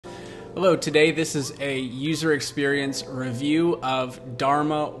Hello, today this is a user experience review of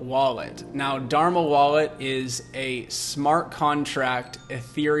Dharma Wallet. Now, Dharma Wallet is a smart contract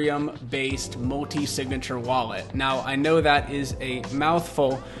Ethereum-based multi-signature wallet. Now, I know that is a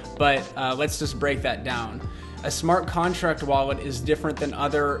mouthful, but let's just break that down. A smart contract wallet is different than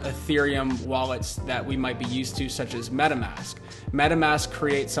other Ethereum wallets that we might be used to, such as MetaMask. MetaMask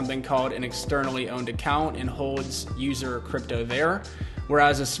creates something called an externally owned account and holds user crypto there,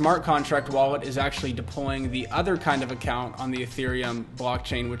 whereas a smart contract wallet is actually deploying the other kind of account on the Ethereum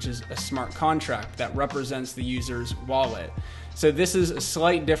blockchain, which is a smart contract that represents the user's wallet. So this is a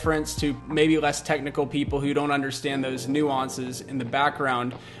slight difference to maybe less technical people who don't understand those nuances in the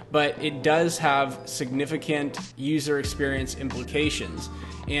background, but it does have significant user experience implications.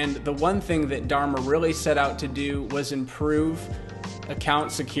 And the one thing that Dharma really set out to do was improve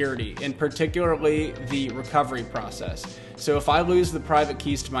account security, and particularly the recovery process. So if I lose the private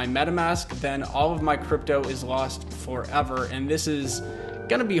keys to my MetaMask, then all of my crypto is lost forever, and this is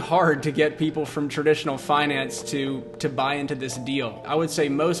going to be hard to get people from traditional finance to buy into this deal. I would say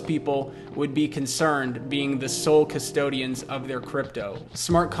most people would be concerned being the sole custodians of their crypto.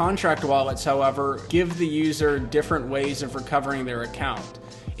 Smart contract wallets, however, give the user different ways of recovering their account.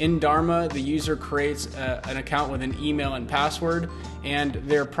 In Dharma, the user creates an account with an email and password, and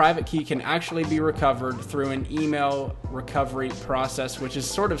their private key can actually be recovered through an email recovery process, which is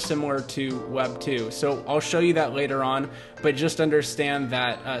sort of similar to Web 2. So I'll show you that later on, but just understand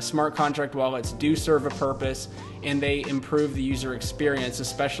that smart contract wallets do serve a purpose, and they improve the user experience,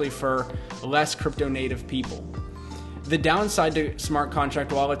 especially for less crypto native people. The downside to smart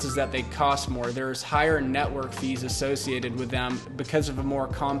contract wallets is that they cost more. There's higher network fees associated with them because of a more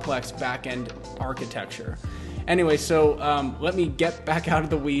complex back-end architecture. Anyway, so let me get back out of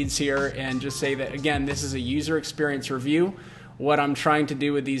the weeds here and just say that, again, this is a user experience review. What I'm trying to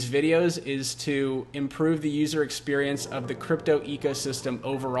do with these videos is to improve the user experience of the crypto ecosystem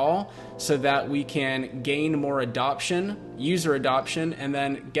overall so that we can gain more adoption, user adoption, and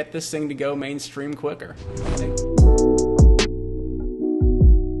then get this thing to go mainstream quicker.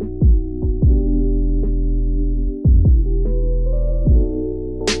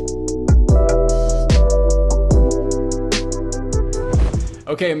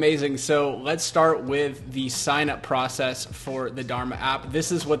 Okay, amazing. So let's start with the sign-up process for the Dharma app.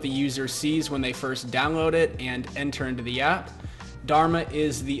 This is what the user sees when they first download it and enter into the app. Dharma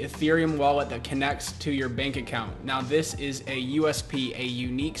is the Ethereum wallet that connects to your bank account. Now, this is a USP, a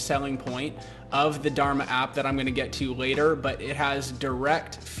unique selling point of the Dharma app that I'm going to get to later, but it has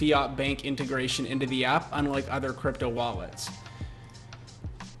direct fiat bank integration into the app, unlike other crypto wallets.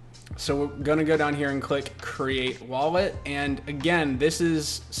 So we're going to go down here and click Create Wallet. And again, this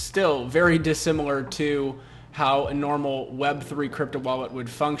is still very dissimilar to how a normal Web3 crypto wallet would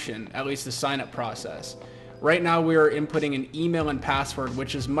function, at least the sign-up process. Right now we are inputting an email and password,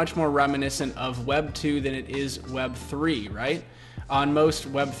 which is much more reminiscent of Web 2 than it is Web 3, right? On most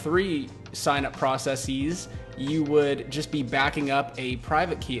Web 3 sign-up processes, you would just be backing up a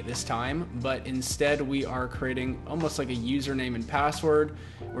private key at this time, but instead we are creating almost like a username and password.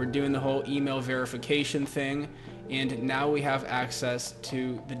 We're doing the whole email verification thing, and now we have access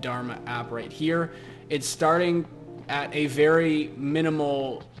to the Dharma app right here. It's starting at a very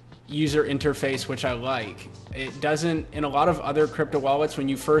minimal user interface, which I like. It doesn't, in a lot of other crypto wallets, when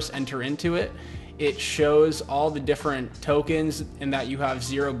you first enter into it, it shows all the different tokens and that you have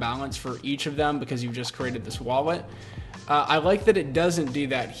zero balance for each of them because you've just created this wallet. I like that it doesn't do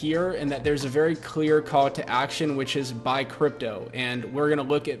that here, and that there's a very clear call to action, which is buy crypto. And we're going to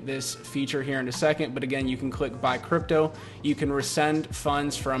look at this feature here in a second, but again, you can click buy crypto. You can resend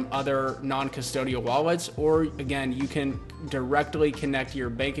funds from other non-custodial wallets, or again, you can directly connect your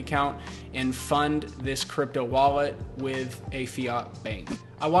bank account and fund this crypto wallet with a fiat bank.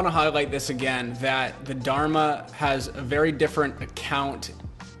 I want to highlight this again, that the Dharma has a very different account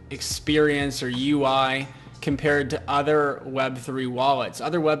experience or UI compared to other Web3 wallets.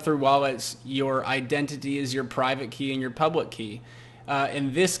 Other Web3 wallets, your identity is your private key and your public key.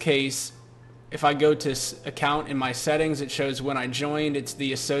 In this case, if I go to account in my settings, it shows when I joined, it's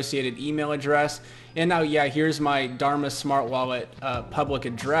the associated email address. And now, yeah, here's my Dharma Smart Wallet public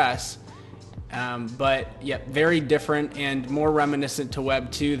address. But yeah, very different and more reminiscent to Web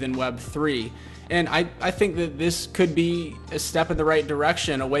 2 than Web 3. And I think that this could be a step in the right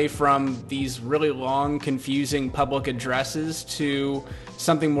direction, away from these really long, confusing public addresses to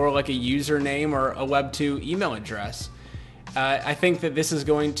something more like a username or a Web 2 email address. I think that this is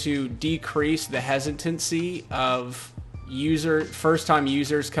going to decrease the hesitancy of first-time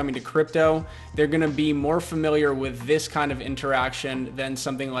users coming to crypto, they're going to be more familiar with this kind of interaction than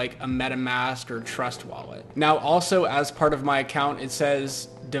something like a MetaMask or Trust Wallet. Now, also as part of my account, it says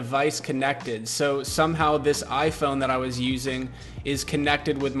device connected. So somehow this iPhone that I was using is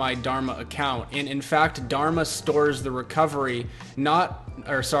connected with my Dharma account. And in fact, Dharma stores the recovery,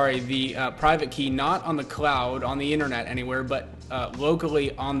 the private key, not on the cloud, on the internet anywhere, but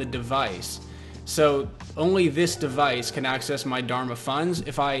locally on the device. So only this device can access my Dharma funds.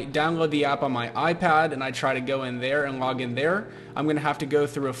 If I download the app on my iPad and I try to go in there and log in there, I'm going to have to go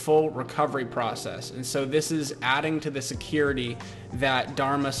through a full recovery process. And so this is adding to the security that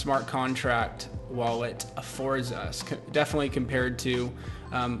Dharma Smart Contract Wallet affords us, definitely compared to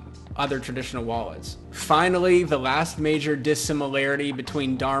other traditional wallets. Finally, the last major dissimilarity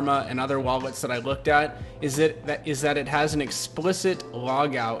between Dharma and other wallets that I looked at is that it has an explicit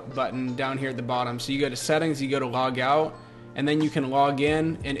logout button down here at the bottom. So you go to settings, you go to log out, and then you can log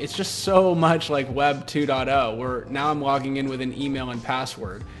in, and it's just so much like Web 2.0, where now I'm logging in with an email and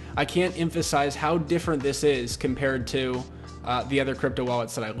password. I can't emphasize how different this is compared to the other crypto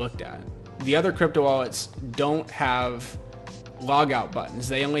wallets that I looked at. The other crypto wallets don't have logout buttons.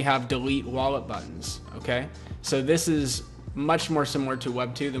 They only have delete wallet buttons, okay? So this is much more similar to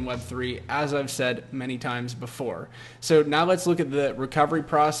Web 2 than Web 3, as I've said many times before. So now let's look at the recovery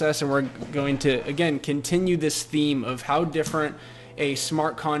process, and we're going to, again, continue this theme of how different a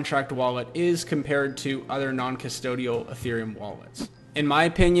smart contract wallet is compared to other non-custodial Ethereum wallets. In my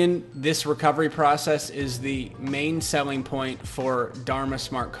opinion, this recovery process is the main selling point for Dharma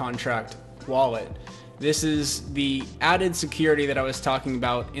Smart Contract Wallet. This is the added security that I was talking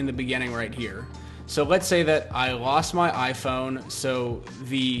about in the beginning right here. So let's say that I lost my iPhone, so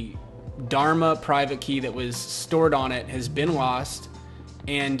the Dharma private key that was stored on it has been lost,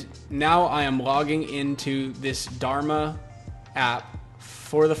 and now I am logging into this Dharma app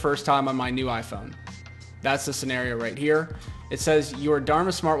for the first time on my new iPhone. That's the scenario right here. It says your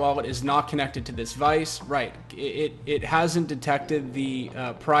Dharma Smart Wallet is not connected to this device. Right, it hasn't detected the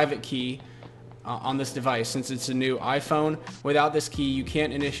private key on this device since it's a new iPhone. Without this key, you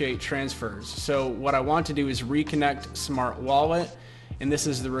can't initiate transfers. So what I want to do is reconnect Smart Wallet, and this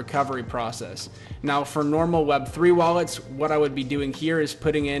is the recovery process. Now for normal Web3 wallets, what I would be doing here is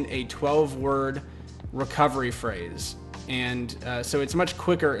putting in a 12-word recovery phrase. And so it's much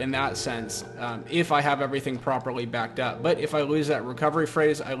quicker in that sense if I have everything properly backed up. But if I lose that recovery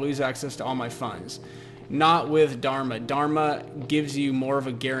phrase, I lose access to all my funds. Not with Dharma. Dharma gives you more of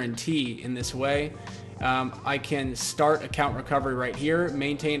a guarantee in this way. I can start account recovery right here,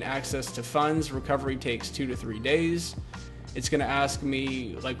 maintain access to funds. Recovery takes 2 to 3 days. It's going to ask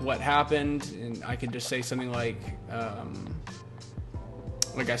me like what happened, and I could just say something like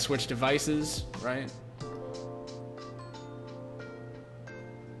I switched devices, right?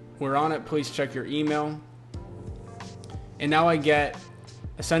 We're on it. Please check your email. And now I get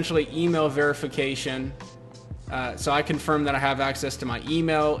essentially email verification. So I confirm that I have access to my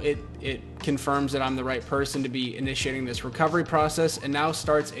email. It confirms that I'm the right person to be initiating this recovery process, and now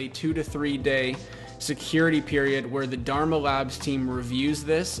starts a 2 to 3 day security period where the Dharma Labs team reviews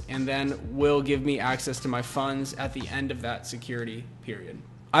this and then will give me access to my funds at the end of that security period.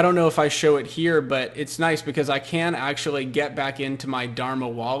 I don't know if I show it here, but it's nice because I can actually get back into my Dharma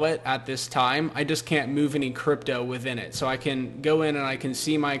wallet at this time. I just can't move any crypto within it. So I can go in and I can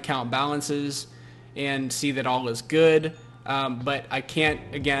see my account balances and see that all is good. But I can't,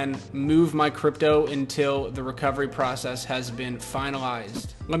 again, move my crypto until the recovery process has been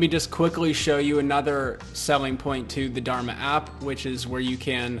finalized. Let me just quickly show you another selling point to the Dharma app, which is where you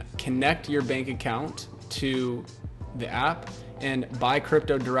can connect your bank account to the app and buy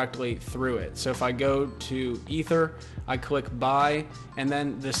crypto directly through it. So if I go to Ether, I click buy, and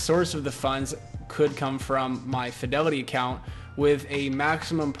then the source of the funds could come from my Fidelity account with a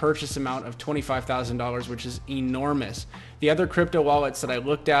maximum purchase amount of $25,000, which is enormous. The other crypto wallets that I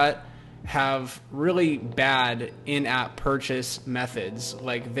looked at have really bad in-app purchase methods.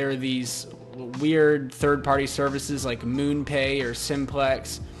 Like there are these weird third-party services like MoonPay or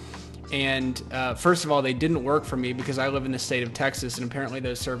Simplex. And first of all, they didn't work for me because I live in the state of Texas, and apparently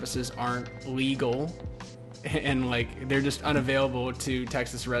those services aren't legal and like they're just unavailable to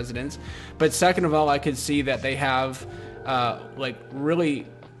Texas residents. But second of all, I could see that they have like really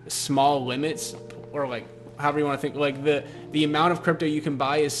small limits, or like however you want to think, like the amount of crypto you can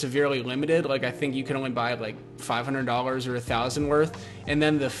buy is severely limited. Like I think you can only buy like $500 or $1,000 worth, and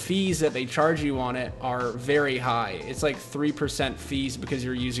then the fees that they charge you on it are very high. It's like 3% fees because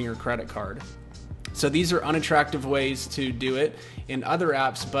you're using your credit card. So these are unattractive ways to do it in other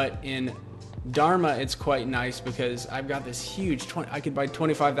apps, but in Dharma, it's quite nice because I've got this huge, I could buy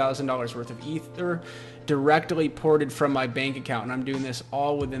 $25,000 worth of Ether directly ported from my bank account, and I'm doing this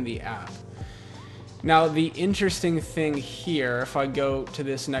all within the app. Now, the interesting thing here, if I go to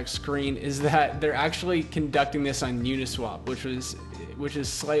this next screen, is that they're actually conducting this on Uniswap, which is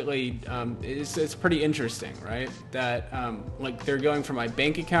slightly, it's pretty interesting, right? That like they're going from my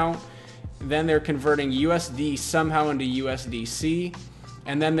bank account, then they're converting USD somehow into USDC,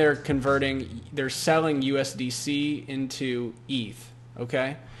 and then they're selling USDC into ETH,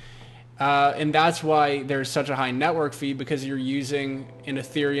 okay? And that's why there's such a high network fee, because you're using an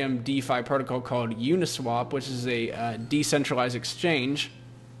Ethereum DeFi protocol called Uniswap, which is a decentralized exchange,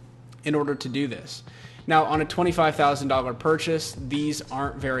 in order to do this. Now, on a $25,000 purchase, these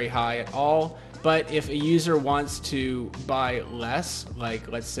aren't very high at all. But if a user wants to buy less,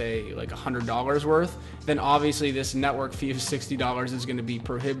 like let's say like $100 worth, then obviously this network fee of $60 is going to be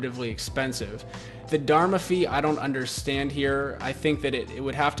prohibitively expensive. The Dharma fee, I don't understand here. I think that it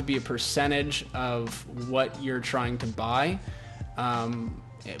would have to be a percentage of what you're trying to buy.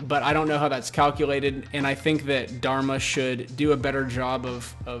 But I don't know how that's calculated. And I think that Dharma should do a better job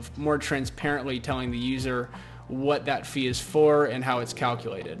of more transparently telling the user what that fee is for and how it's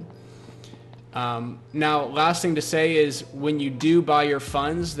calculated. Now, last thing to say is when you do buy your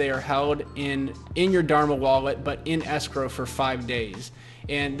funds, they are held in your Dharma wallet, but in escrow for 5 days.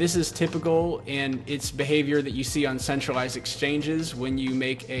 And this is typical, and it's behavior that you see on centralized exchanges when you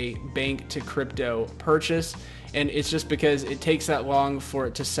make a bank to crypto purchase. And it's just because it takes that long for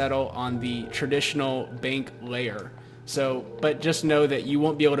it to settle on the traditional bank layer. So, but just know that you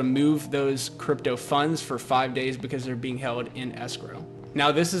won't be able to move those crypto funds for 5 days because they're being held in escrow.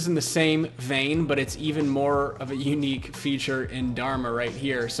 Now, this is in the same vein, but it's even more of a unique feature in Dharma right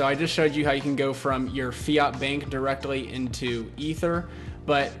here. So I just showed you how you can go from your fiat bank directly into Ether.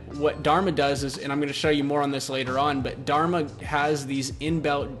 But what Dharma does is, and I'm going to show you more on this later on, but Dharma has these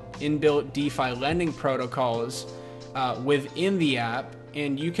inbuilt DeFi lending protocols within the app,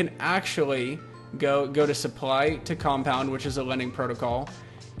 and you can actually go to supply to compound, which is a lending protocol,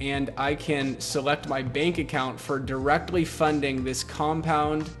 and I can select my bank account for directly funding this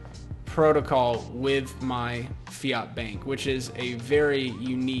compound protocol with my fiat bank, which is a very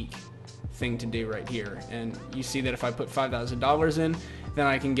unique thing to do right here. And you see that if I put $5,000 in, then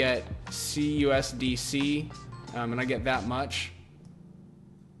I can get CUSDC, and I get that much,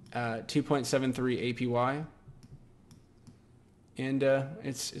 2.73 APY, and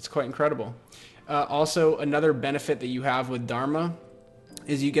it's quite incredible. Also, another benefit that you have with Dharma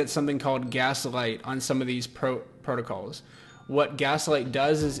is you get something called Gaslight on some of these protocols. What Gaslight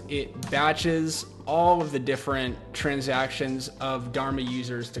does is it batches all of the different transactions of Dharma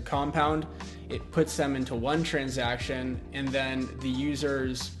users to compound. It puts them into one transaction, and then the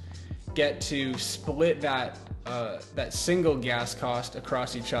users get to split that single gas cost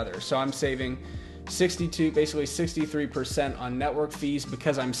across each other. So I'm saving basically 63% on network fees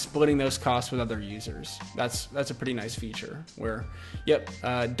because I'm splitting those costs with other users. That's a pretty nice feature where,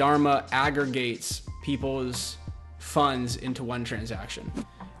 Dharma aggregates people's funds into one transaction.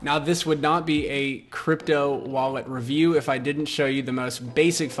 Now, this would not be a crypto wallet review if I didn't show you the most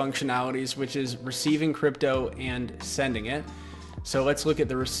basic functionalities, which is receiving crypto and sending it. So let's look at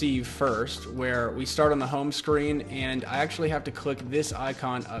the receive first, where we start on the home screen, and I actually have to click this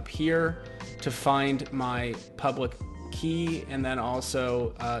icon up here to find my public key, and then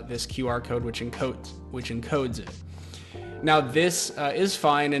also this QR code which encodes it. Now, this is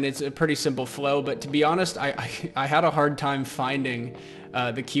fine, and it's a pretty simple flow, but to be honest, I had a hard time finding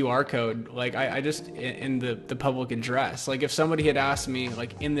the QR code, like I just in the public address. Like if somebody had asked me,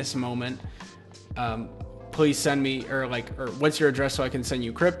 like in this moment, please send me, or what's your address so I can send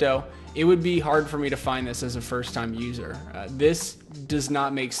you crypto, it would be hard for me to find this as a first-time user. This does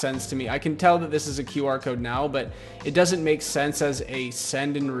not make sense to me. I can tell that this is a QR code now, but it doesn't make sense as a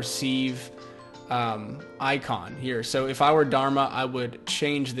send and receive icon here. So if I were Dharma, I would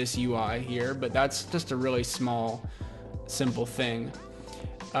change this UI here, but that's just a really small, simple thing.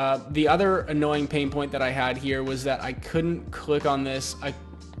 The other annoying pain point that I had here was that I couldn't click on this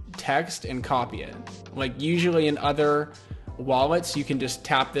text and copy it. Like usually in other wallets, you can just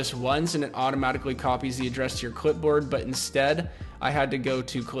tap this once and it automatically copies the address to your clipboard, but instead I had to go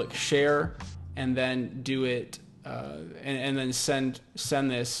to click share and then do it and then send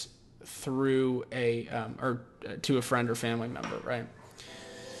this through or to a friend or family member, right?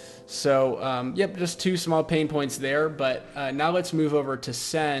 So just two small pain points there, but now let's move over to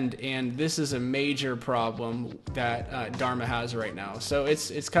send, and this is a major problem that Dharma has right now. So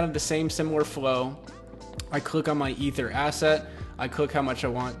it's kind of the same similar flow. I click on my Ether asset, I click how much I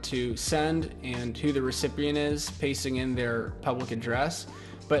want to send and who the recipient is, pasting in their public address.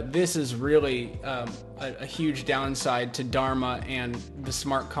 But this is really a huge downside to Dharma and the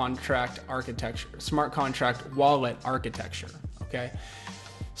smart contract architecture, smart contract wallet architecture, okay?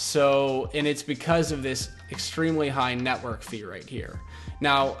 So, and it's because of this extremely high network fee right here.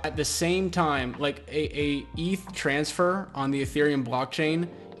 Now, at the same time, like a ETH transfer on the Ethereum blockchain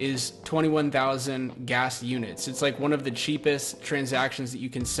is 21,000 gas units. It's like one of the cheapest transactions that you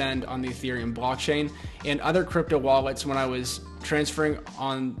can send on the Ethereum blockchain. And other crypto wallets, when I was transferring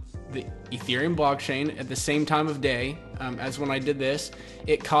on the Ethereum blockchain at the same time of day as when I did this,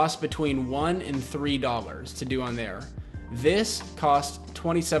 it cost between $1 and $3 to do on there. This cost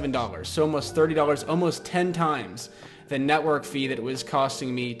 $27, so almost $30, almost 10 times the network fee that it was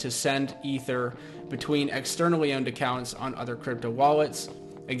costing me to send Ether between externally owned accounts on other crypto wallets.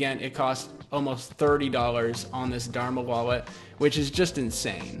 Again, it cost almost $30 on this Dharma wallet, which is just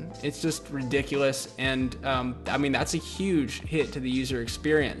insane. It's just ridiculous. And I mean, that's a huge hit to the user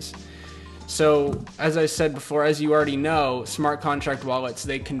experience. So as I said before, as you already know, smart contract wallets,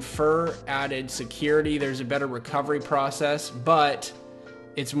 they confer added security. There's a better recovery process, but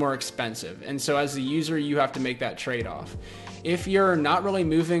it's more expensive. And so as the user, you have to make that trade-off. If you're not really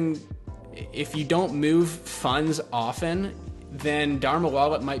moving, if you don't move funds often, then Dharma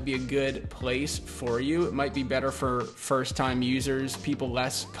Wallet might be a good place for you. It might be better for first-time users, people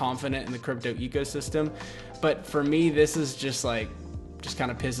less confident in the crypto ecosystem. But for me, this is just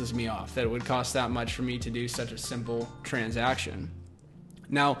kind of pisses me off that it would cost that much for me to do such a simple transaction.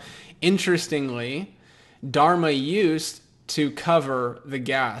 Now, interestingly, Dharma used to cover the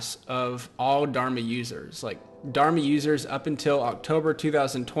gas of all Dharma users. Like Dharma users up until October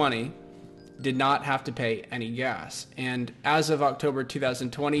 2020 did not have to pay any gas. And as of October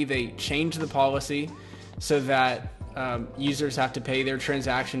 2020, they changed the policy so that users have to pay their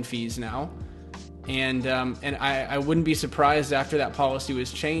transaction fees now. And I wouldn't be surprised after that policy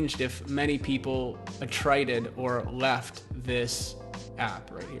was changed if many people attrited or left this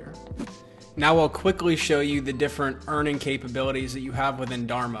app right here. Now I'll quickly show you the different earning capabilities that you have within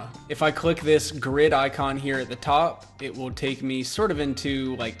Dharma. If I click this grid icon here at the top, it will take me sort of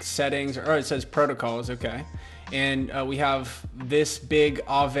into like settings, or it says protocols, okay. And we have this big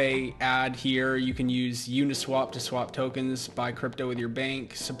Aave ad here. You can use Uniswap to swap tokens, buy crypto with your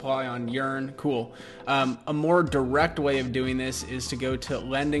bank, supply on Yearn, cool. A more direct way of doing this is to go to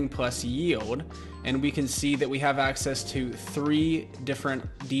lending plus yield, and we can see that we have access to 3 different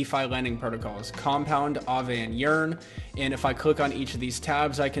DeFi lending protocols, Compound, Aave, and Yearn. And if I click on each of these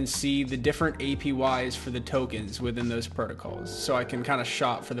tabs, I can see the different APYs for the tokens within those protocols. So I can kind of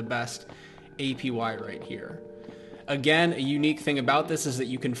shop for the best APY right here. Again, a unique thing about this is that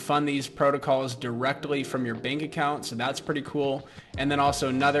you can fund these protocols directly from your bank account, so that's pretty cool. And then also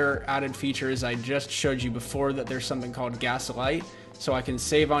another added feature is I just showed you before that there's something called Gaslight, so I can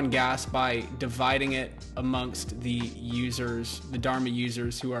save on gas by dividing it amongst the users, the Dharma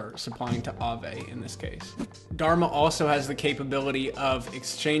users who are supplying to Aave in this case. Dharma also has the capability of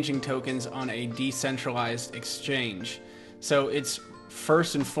exchanging tokens on a decentralized exchange. So it's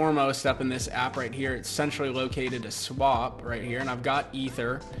first and foremost up in this app right here, it's centrally located a swap right here, and I've got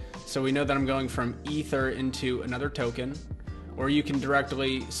Ether. So we know that I'm going from Ether into another token, or you can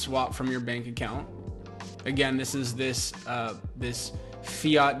directly swap from your bank account. Again, this is this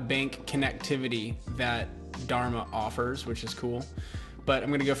fiat bank connectivity that Dharma offers, which is cool. But I'm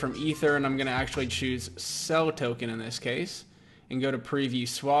going to go from Ether, and I'm going to actually choose sell token in this case, and go to preview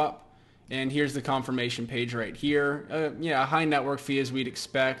swap. And here's the confirmation page right here. Yeah, a high network fee as we'd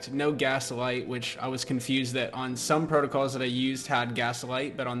expect. No Gaslight, which I was confused that on some protocols that I used had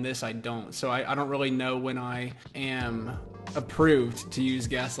Gaslight, but on this I don't. So I don't really know when I am approved to use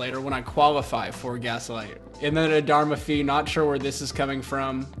Gaslight or when I qualify for Gaslight. And then a Dharma fee, not sure where this is coming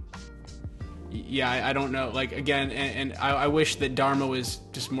from. Yeah, I don't know. Like, again, and I wish that Dharma was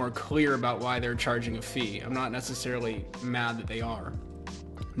just more clear about why they're charging a fee. I'm not necessarily mad that they are.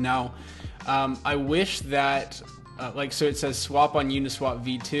 Now, I wish that, so it says swap on Uniswap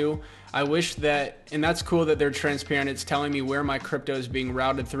v2. I wish that, and that's cool that they're transparent. It's telling me where my crypto is being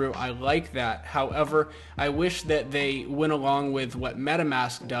routed through. I like that. However, I wish that they went along with what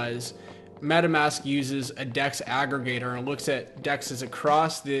MetaMask does. MetaMask uses a DEX aggregator and looks at DEXs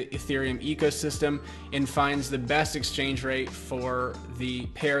across the Ethereum ecosystem and finds the best exchange rate for the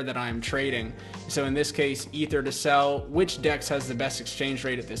pair that I'm trading. So in this case, Ether to sell, which DEX has the best exchange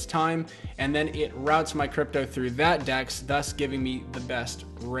rate at this time, and then it routes my crypto through that DEX, thus giving me the best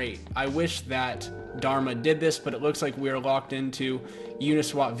rate. I wish that Dharma did this, but it looks like we're locked into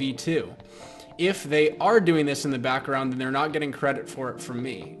Uniswap v2. If they are doing this in the background, then they're not getting credit for it from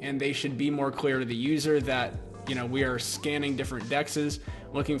me, and they should be more clear to the user that, you know, we are scanning different dexes,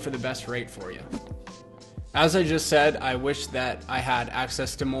 looking for the best rate for you. As I just said, I wish that I had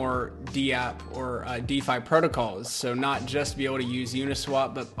access to more DApp or DeFi protocols. So not just be able to use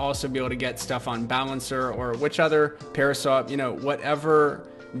Uniswap, but also be able to get stuff on Balancer or which other Paraswap, you know, whatever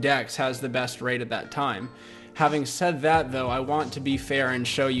DEX has the best rate at that time. Having said that, though, I want to be fair and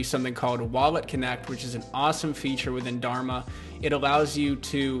show you something called Wallet Connect, which is an awesome feature within Dharma. It allows you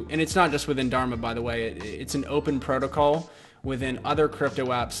to, and it's not just within Dharma, by the way, it's an open protocol within other crypto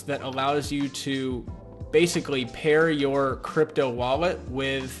apps that allows you to basically pair your crypto wallet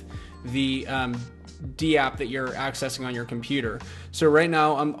with the DApp that you're accessing on your computer. So right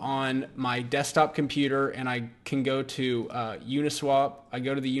now I'm on my desktop computer and I can go to Uniswap. I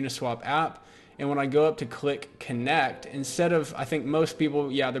go to the Uniswap app, and when I go up to click connect, instead of, I think most people,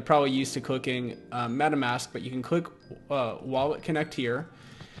 yeah, they're probably used to clicking MetaMask, but you can click Wallet Connect here,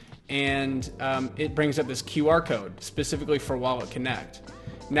 and it brings up this QR code specifically for Wallet Connect.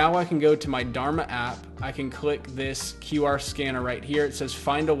 Now I can go to my Dharma app. I can click this QR scanner right here. It says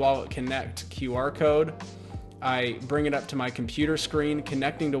find a Wallet Connect QR code. I bring it up to my computer screen,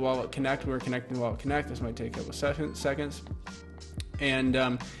 connecting to Wallet Connect. We're connecting to Wallet Connect. This might take a couple seconds. And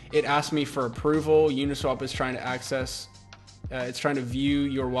it asks me for approval. Uniswap is trying to access, it's trying to view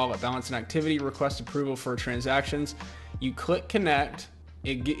your wallet balance and activity, request approval for transactions. You click connect.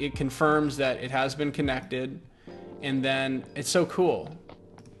 It confirms that it has been connected. And then it's so cool.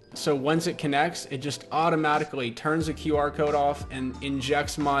 So once it connects, it just automatically turns the QR code off and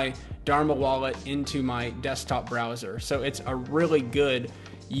injects my Dharma wallet into my desktop browser. So it's a really good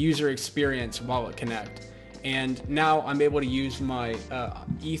user experience, Wallet Connect. And now I'm able to use my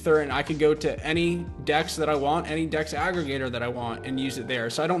Ether, and I could go to any DEX that I want, any DEX aggregator that I want, and use it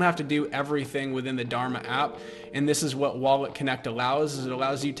there. So I don't have to do everything within the Dharma app. And this is what Wallet Connect allows, is it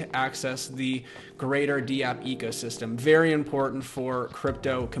allows you to access the greater DApp ecosystem. Very important for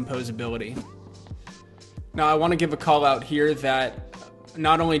crypto composability. Now I want to give a call out here that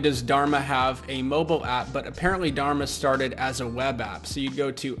not only does Dharma have a mobile app, but apparently Dharma started as a web app. So you'd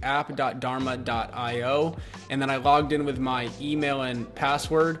go to app.dharma.io, and then I logged in with my email and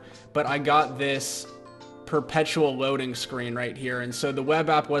password, but I got this perpetual loading screen right here. And so the web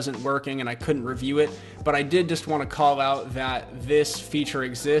app wasn't working and I couldn't review it, but I did just want to call out that this feature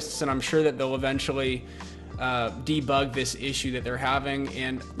exists, and I'm sure that they'll eventually debug this issue that they're having.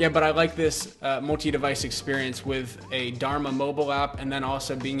 And yeah, but I like this multi-device experience with a Dharma mobile app, and then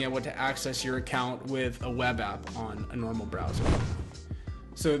also being able to access your account with a web app on a normal browser.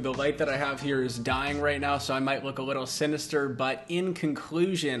 So the light that I have here is dying right now, so I might look a little sinister, but in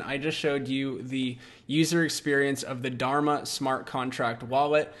conclusion, I just showed you the user experience of the Dharma Smart Contract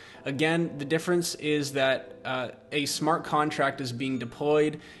Wallet. Again, the difference is that a smart contract is being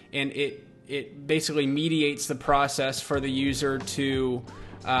deployed, and it basically mediates the process for the user to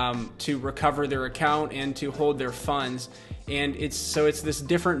recover their account and to hold their funds. And it's this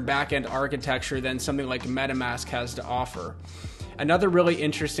different back-end architecture than something like MetaMask has to offer. Another really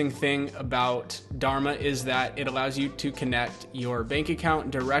interesting thing about Dharma is that it allows you to connect your bank account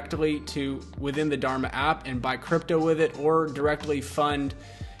directly to within the Dharma app and buy crypto with it, or directly fund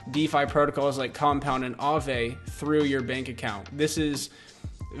DeFi protocols like Compound and Aave through your bank account. This is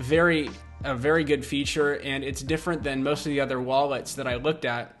a very good feature, and it's different than most of the other wallets that I looked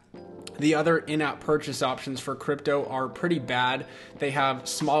at. The other in-app purchase options for crypto are pretty bad. They have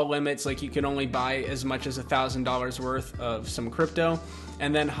small limits, like you can only buy as much as $1,000 worth of some crypto,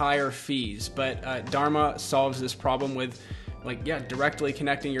 and then higher fees. But Dharma solves this problem with, directly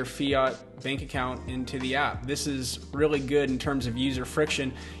connecting your fiat bank account into the app. This is really good in terms of user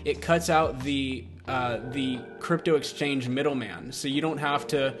friction. It cuts out the crypto exchange middleman, so you don't have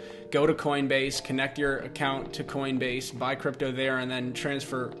to go to Coinbase, connect your account to Coinbase, buy crypto there, and then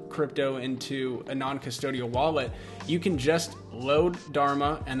transfer crypto into a non-custodial wallet. You can just load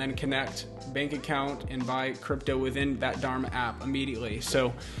Dharma and then connect bank account and buy crypto within that Dharma app immediately.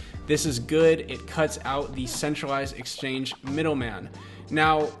 So this is good. It cuts out the centralized exchange middleman.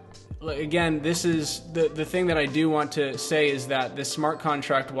 Now, again, this is the thing that I do want to say is that this smart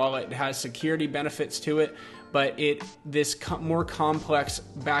contract wallet has security benefits to it, but this more complex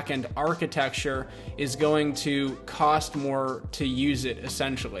backend architecture is going to cost more to use it.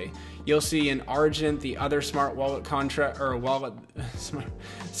 Essentially, you'll see in Argent, the other smart contract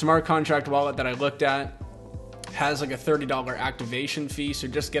wallet that I looked at, has like a $30 activation fee, so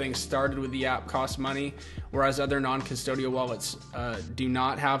just getting started with the app costs money, whereas other non-custodial wallets do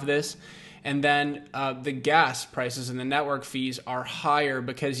not have this. And then the gas prices and the network fees are higher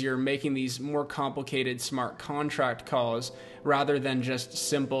because you're making these more complicated smart contract calls rather than just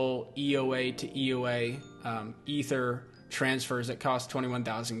simple EOA to EOA Ether transfers that cost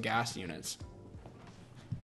 21,000 gas units.